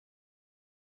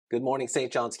Good morning, St.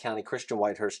 Johns County. Christian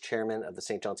Whitehurst, Chairman of the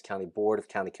St. Johns County Board of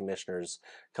County Commissioners,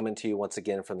 coming to you once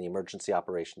again from the Emergency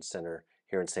Operations Center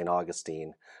here in St.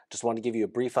 Augustine. Just want to give you a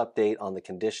brief update on the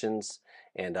conditions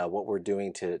and what we're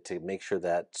doing to make sure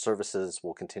that services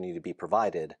will continue to be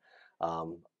provided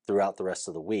throughout the rest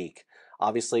of the week.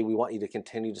 Obviously, we want you to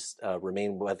continue to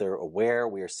remain weather aware.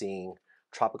 We are seeing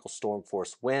tropical storm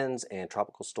force winds and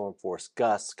tropical storm force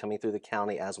gusts coming through the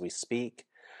county as we speak.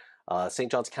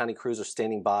 St. Johns County crews are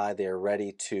standing by. They are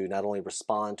ready to not only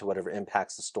respond to whatever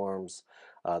impacts the storm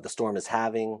is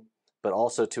having, but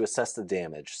also to assess the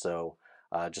damage. So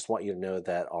just want you to know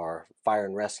that our fire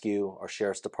and rescue, our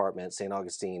sheriff's department, St.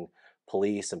 Augustine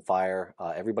police and fire,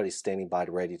 everybody's standing by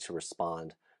ready to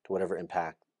respond to whatever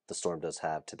impact the storm does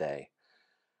have today.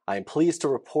 I am pleased to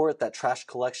report that trash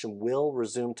collection will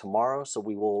resume tomorrow, so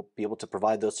we will be able to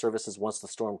provide those services once the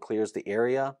storm clears the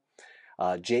area.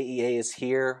 JEA is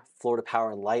here. Florida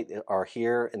Power and Light are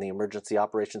here in the Emergency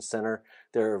Operations Center.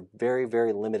 There are very,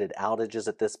 very limited outages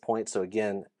at this point. So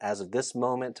again, as of this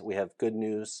moment, we have good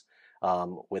news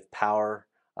with power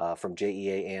from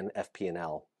JEA and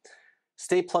FP&L.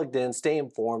 Stay plugged in, stay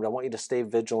informed. I want you to stay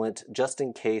vigilant just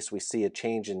in case we see a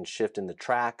change in shift in the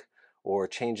track or a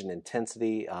change in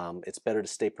intensity. It's better to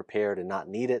stay prepared and not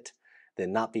need it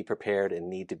than not be prepared and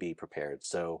need to be prepared.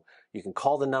 So you can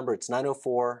call the number. It's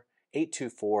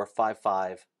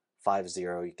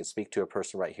 904-824-5550. You can speak to a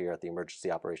person right here at the Emergency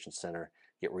Operations Center,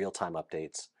 get real-time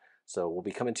updates. So we'll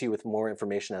be coming to you with more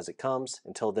information as it comes.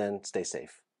 Until then, stay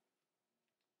safe.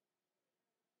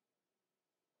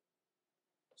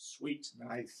 Sweet.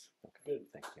 Nice. Okay. Good.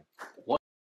 Thank you.